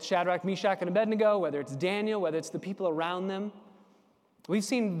world, whether it's Shadrach, Meshach, and Abednego, whether it's Daniel, whether it's the people around them. We've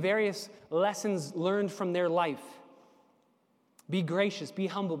seen various lessons learned from their life. Be gracious, be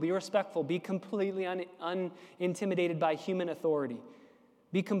humble, be respectful, be completely unintimidated by human authority.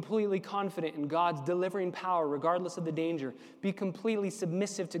 Be completely confident in God's delivering power regardless of the danger. Be completely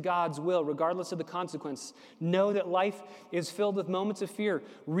submissive to God's will regardless of the consequences. Know that life is filled with moments of fear.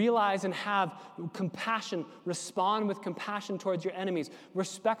 Realize and have compassion. Respond with compassion towards your enemies.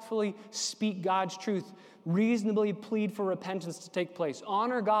 Respectfully speak God's truth. Reasonably plead for repentance to take place.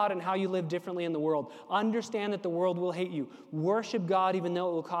 Honor God and how you live differently in the world. Understand that the world will hate you. Worship God even though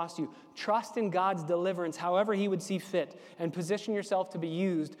it will cost you. Trust in God's deliverance however he would see fit, and position yourself to be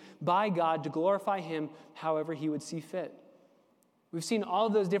used by God to glorify him however he would see fit. We've seen all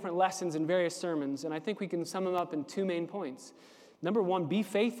of those different lessons in various sermons, and I think we can sum them up in 2 main points. Number 1, be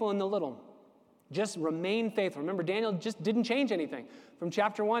faithful in the little. Just remain faithful. Remember, Daniel just didn't change anything. From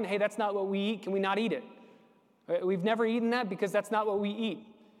chapter 1, hey, that's not what we eat. Can we not eat it? We've never eaten that because that's not what we eat.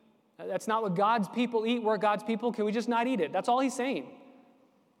 That's not what God's people eat. We're God's people. Can we just not eat it? That's all he's saying.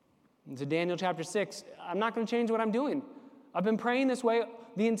 And to Daniel chapter 6, I'm not going to change what I'm doing. I've been praying this way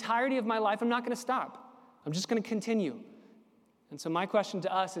the entirety of my life. I'm not going to stop. I'm just going to continue. And so my question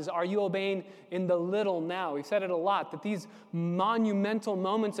to us is, are you obeying in the little now? We've said it a lot, that these monumental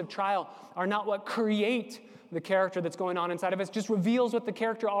moments of trial are not what create the character that's going on inside of us. It just reveals what the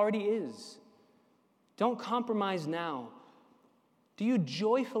character already is. Don't compromise now. Do you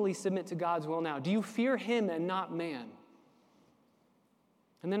joyfully submit to God's will now? Do you fear him and not man?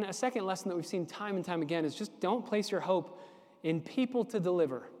 And then a second lesson that we've seen time and time again is just don't place your hope in people to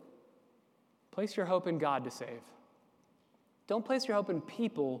deliver. Place your hope in God to save. Don't place your hope in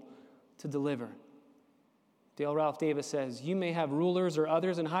people to deliver. Dale Ralph Davis says, "You may have rulers or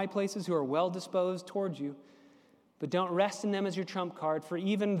others in high places who are well disposed towards you, but don't rest in them as your trump card, for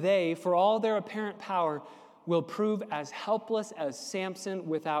even they, for all their apparent power, will prove as helpless as Samson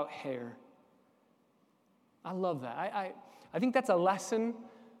without hair." I love that. I think that's a lesson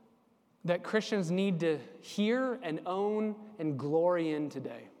that Christians need to hear and own and glory in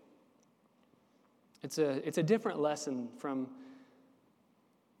today. It's a different lesson from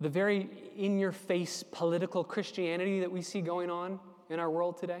the very in-your-face political Christianity that we see going on in our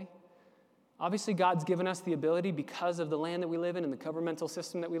world today. Obviously, God's given us the ability, because of the land that we live in and the governmental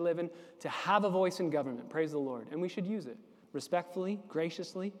system that we live in, to have a voice in government. Praise the Lord. And we should use it respectfully,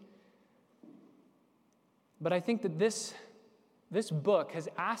 graciously. But I think that this book has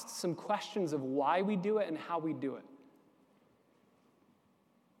asked some questions of why we do it and how we do it.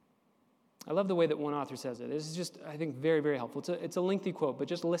 I love the way that one author says it. This is just, I think, very, very helpful. It's a lengthy quote, but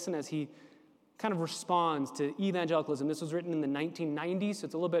just listen as he kind of responds to evangelicalism. This was written in the 1990s, so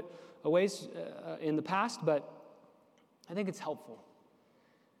it's a little bit a ways in the past, but I think it's helpful.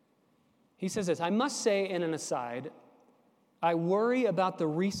 He says this, "I must say in an aside, I worry about the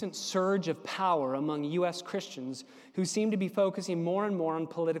recent surge of power among U.S. Christians who seem to be focusing more and more on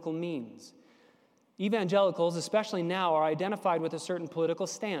political means. Evangelicals, especially now, are identified with a certain political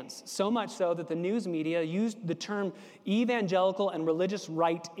stance, so much so that the news media used the term evangelical and religious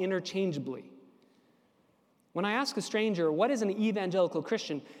right interchangeably. When I ask a stranger, what is an evangelical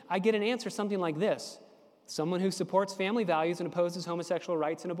Christian, I get an answer something like this: someone who supports family values and opposes homosexual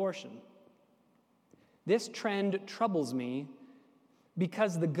rights and abortion. This trend troubles me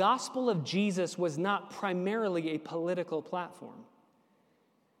because the gospel of Jesus was not primarily a political platform.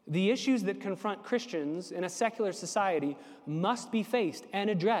 The issues that confront Christians in a secular society must be faced and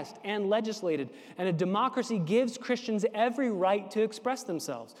addressed and legislated, and a democracy gives Christians every right to express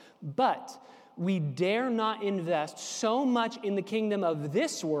themselves. But we dare not invest so much in the kingdom of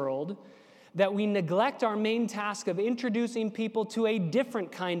this world that we neglect our main task of introducing people to a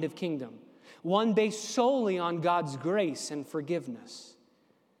different kind of kingdom, one based solely on God's grace and forgiveness.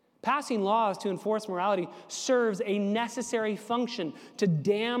 Passing laws to enforce morality serves a necessary function to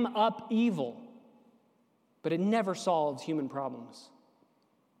dam up evil, but it never solves human problems.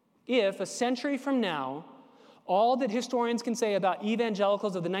 If, a century from now, all that historians can say about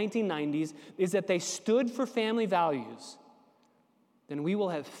evangelicals of the 1990s is that they stood for family values, then we will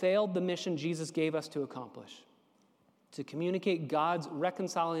have failed the mission Jesus gave us to accomplish, to communicate God's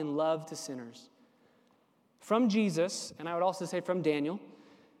reconciling love to sinners. From Jesus, and I would also say from Daniel,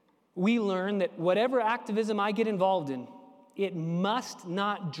 we learn that whatever activism I get involved in, it must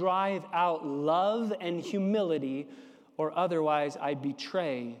not drive out love and humility, or otherwise I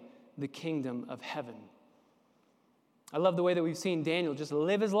betray the kingdom of heaven. I love the way that we've seen Daniel just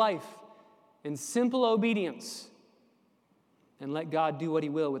live his life in simple obedience and let God do what he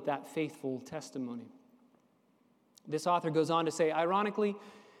will with that faithful testimony. This author goes on to say, ironically,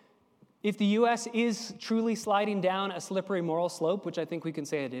 if the U.S. is truly sliding down a slippery moral slope, which I think we can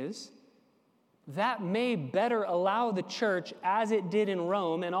say it is, that may better allow the church, as it did in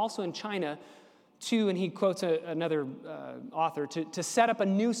Rome and also in China, to, and he quotes another author, to set up a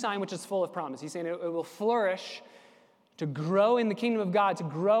new sign which is full of promise. He's saying it will flourish, to grow in the kingdom of God, to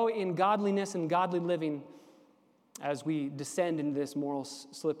grow in godliness and godly living as we descend into this moral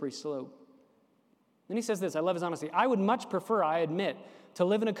slippery slope. Then he says this, I love his honesty, I would much prefer, I admit, to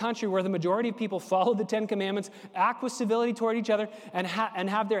live in a country where the majority of people follow the Ten Commandments, act with civility toward each other, and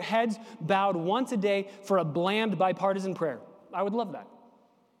have their heads bowed once a day for a bland bipartisan prayer. I would love that.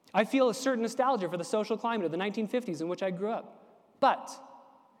 I feel a certain nostalgia for the social climate of the 1950s in which I grew up. But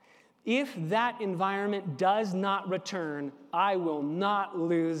if that environment does not return, I will not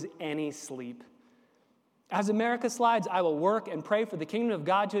lose any sleep. As America slides, I will work and pray for the kingdom of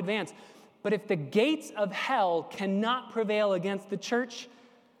God to advance. But if the gates of hell cannot prevail against the church,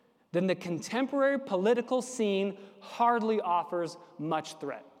 then the contemporary political scene hardly offers much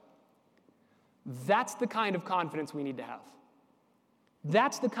threat. That's the kind of confidence we need to have.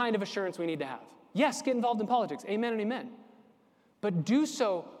 That's the kind of assurance we need to have. Yes, get involved in politics. Amen and amen. But do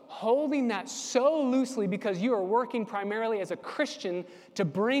so holding that so loosely because you are working primarily as a Christian to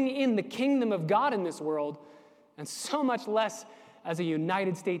bring in the kingdom of God in this world, and so much less as a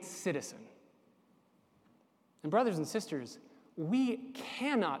United States citizen. And brothers and sisters, we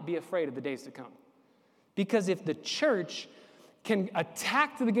cannot be afraid of the days to come. Because if the church can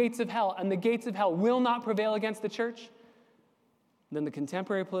attack the gates of hell, and the gates of hell will not prevail against the church, then the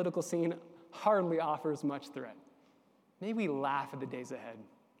contemporary political scene hardly offers much threat. May we laugh at the days ahead.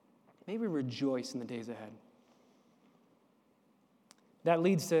 May we rejoice in the days ahead. That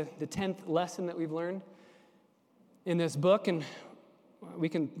leads to the 10th lesson that we've learned in this book, and we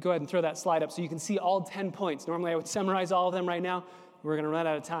can go ahead and throw that slide up so you can see all 10 points. Normally I would summarize all of them right now. We're going to run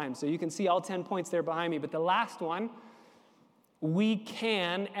out of time. So you can see all 10 points there behind me. But the last one, we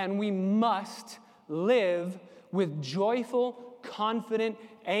can and we must live with joyful, confident,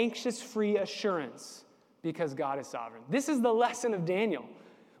 anxious-free assurance because God is sovereign. This is the lesson of Daniel.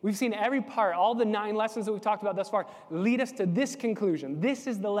 We've seen every part, all the 9 lessons that we've talked about thus far, lead us to this conclusion. This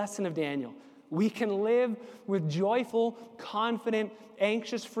is the lesson of Daniel. We can live with joyful, confident,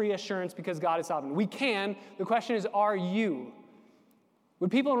 anxious-free assurance because God is sovereign. We can. The question is, are you?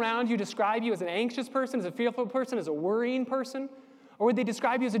 Would people around you describe you as an anxious person, as a fearful person, as a worrying person? Or would they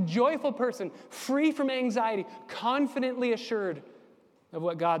describe you as a joyful person, free from anxiety, confidently assured of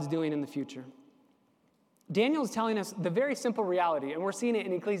what God's doing in the future? Daniel is telling us the very simple reality, and we're seeing it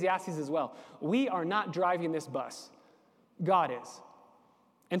in Ecclesiastes as well. We are not driving this bus. God is.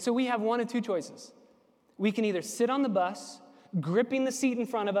 And so we have one of two choices. We can either sit on the bus, gripping the seat in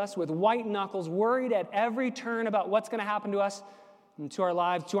front of us with white knuckles, worried at every turn about what's going to happen to us and to our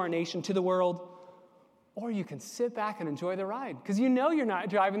lives, to our nation, to the world, or you can sit back and enjoy the ride because you know you're not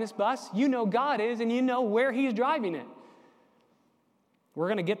driving this bus. You know God is, and you know where he's driving it. We're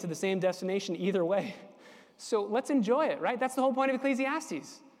going to get to the same destination either way. So let's enjoy it, right? That's the whole point of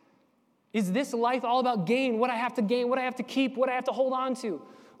Ecclesiastes. Is this life all about gain, what I have to gain, what I have to keep, what I have to hold on to?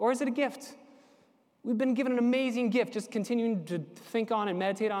 Or is it a gift? We've been given an amazing gift, just continuing to think on and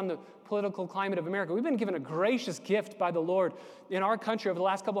meditate on the political climate of America. We've been given a gracious gift by the Lord in our country over the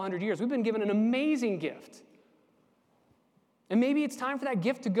last couple hundred years. We've been given an amazing gift. And maybe it's time for that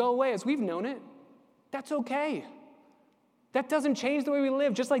gift to go away as we've known it. That's okay. That doesn't change the way we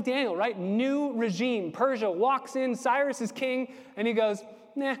live, just like Daniel, right? New regime. Persia walks in, Cyrus is king, and he goes,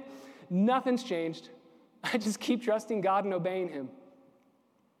 nah, nothing's changed. I just keep trusting God and obeying him.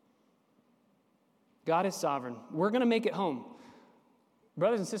 God is sovereign. We're going to make it home.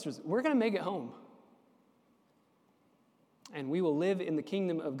 Brothers and sisters, we're going to make it home. And we will live in the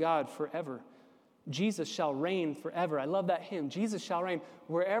kingdom of God forever. Jesus shall reign forever. I love that hymn. Jesus shall reign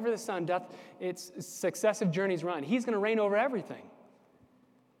wherever the sun doth its successive journeys run. He's going to reign over everything.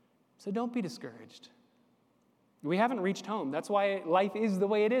 So don't be discouraged. We haven't reached home. That's why life is the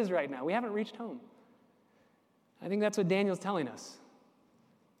way it is right now. We haven't reached home. I think that's what Daniel's telling us.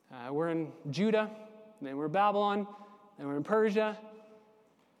 We're in Judah, then we're Babylon, then we're in Persia.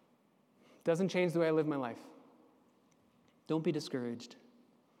 Doesn't change the way I live my life. Don't be discouraged.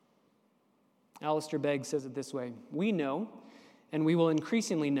 Alistair Begg says it this way: we know, and we will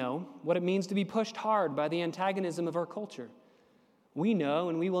increasingly know, what it means to be pushed hard by the antagonism of our culture. We know,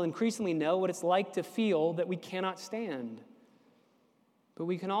 and we will increasingly know, what it's like to feel that we cannot stand. But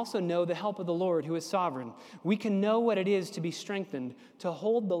we can also know the help of the Lord who is sovereign. We can know what it is to be strengthened, to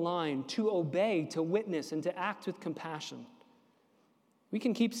hold the line, to obey, to witness, and to act with compassion. We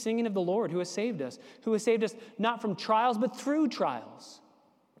can keep singing of the Lord who has saved us not from trials, but through trials,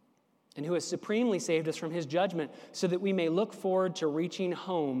 and who has supremely saved us from his judgment, so that we may look forward to reaching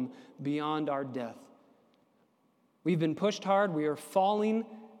home beyond our death. We've been pushed hard, we are falling,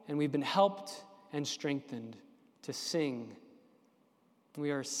 and we've been helped and strengthened to sing.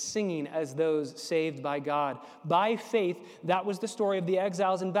 We are singing as those saved by God. By faith, that was the story of the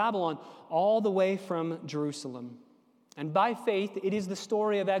exiles in Babylon, all the way from Jerusalem. And by faith, it is the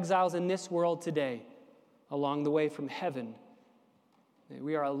story of exiles in this world today, along the way from heaven.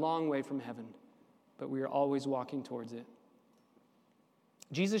 We are a long way from heaven, but we are always walking towards it.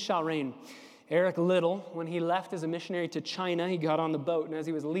 Jesus shall reign. Eric Liddell, when he left as a missionary to China, he got on the boat, and as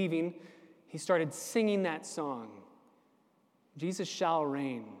he was leaving, he started singing that song. Jesus shall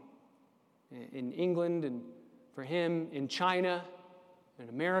reign. In England, and for him, in China, in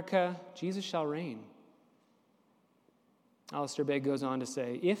America, Jesus shall reign. Alistair Begg goes on to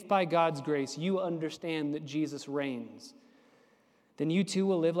say, if by God's grace you understand that Jesus reigns, then you too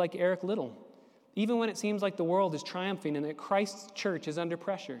will live like Eric Liddell, even when it seems like the world is triumphing and that Christ's church is under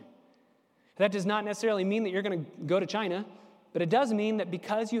pressure. That does not necessarily mean that you're going to go to China, but it does mean that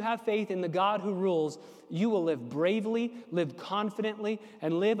because you have faith in the God who rules, you will live bravely, live confidently,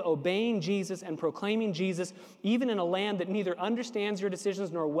 and live obeying Jesus and proclaiming Jesus, even in a land that neither understands your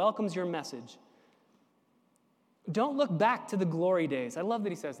decisions nor welcomes your message. Don't look back to the glory days. I love that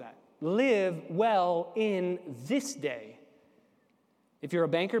he says that. Live well in this day. If you're a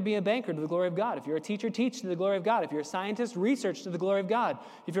banker, be a banker to the glory of God. If you're a teacher, teach to the glory of God. If you're a scientist, research to the glory of God.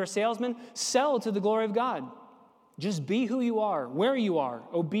 If you're a salesman, sell to the glory of God. Just be who you are, where you are,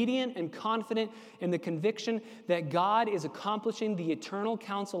 obedient and confident in the conviction that God is accomplishing the eternal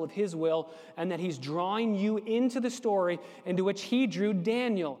counsel of his will and that he's drawing you into the story into which he drew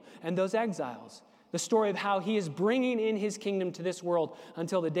Daniel and those exiles. The story of how he is bringing in his kingdom to this world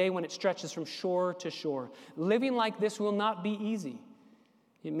until the day when it stretches from shore to shore. Living like this will not be easy.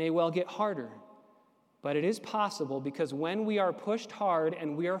 It may well get harder, but it is possible because when we are pushed hard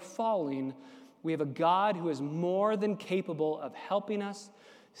and we are falling, we have a God who is more than capable of helping us,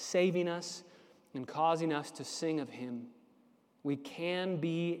 saving us, and causing us to sing of him. We can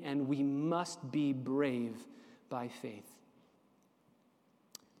be and we must be brave by faith.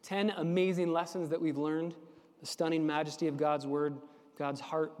 10 amazing lessons that we've learned. The stunning majesty of God's word, God's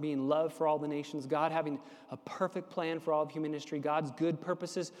heart being love for all the nations, God having a perfect plan for all of human history, God's good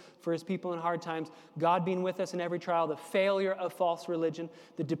purposes for his people in hard times, God being with us in every trial, the failure of false religion,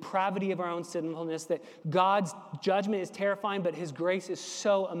 the depravity of our own sinfulness, that God's judgment is terrifying, but his grace is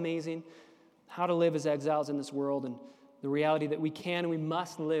so amazing. How to live as exiles in this world, and the reality that we can and we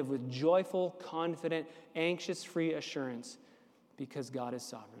must live with joyful, confident, anxious-free assurance because God is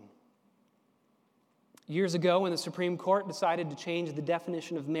sovereign. Years ago, when the Supreme Court decided to change the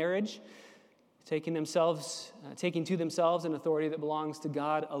definition of marriage, taking to themselves an authority that belongs to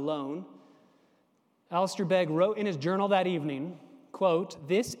God alone, Alistair Begg wrote in his journal that evening, quote,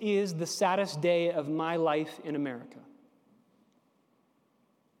 "This is the saddest day of my life in America."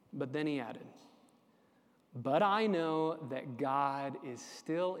 But then he added, "But I know that God is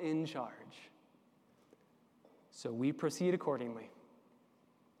still in charge, so we proceed accordingly."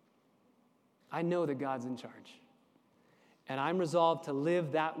 I know that God's in charge, and I'm resolved to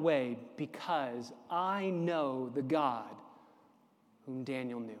live that way because I know the God whom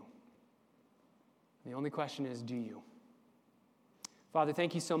Daniel knew. The only question is, do you? Father,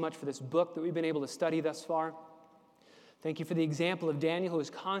 thank you so much for this book that we've been able to study thus far. Thank you for the example of Daniel, who is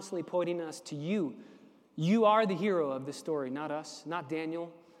constantly pointing us to you. You are the hero of this story, not us, not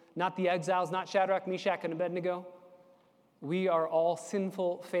Daniel, not the exiles, not Shadrach, Meshach, and Abednego. We are all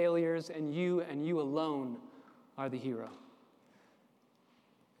sinful failures, and you alone are the hero.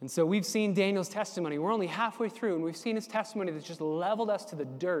 And so we've seen Daniel's testimony. We're only halfway through, and we've seen his testimony that's just leveled us to the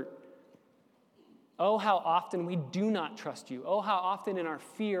dirt. Oh, how often we do not trust you. Oh, how often in our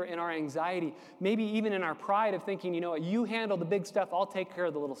fear, in our anxiety, maybe even in our pride of thinking, you know what, you handle the big stuff, I'll take care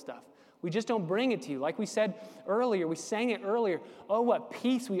of the little stuff. We just don't bring it to you. Like we said earlier, we sang it earlier. Oh, what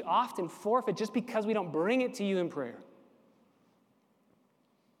peace we often forfeit just because we don't bring it to you in prayer.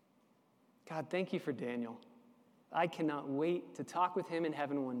 God, thank you for Daniel. I cannot wait to talk with him in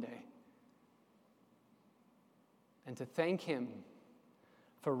heaven one day and to thank him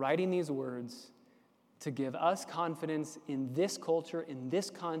for writing these words to give us confidence in this culture, in this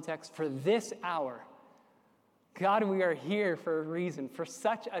context, for this hour. God, we are here for a reason, for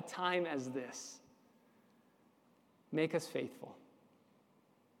such a time as this. Make us faithful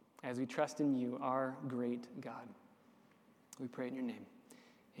as we trust in you, our great God. We pray in your name.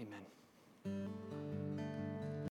 Amen.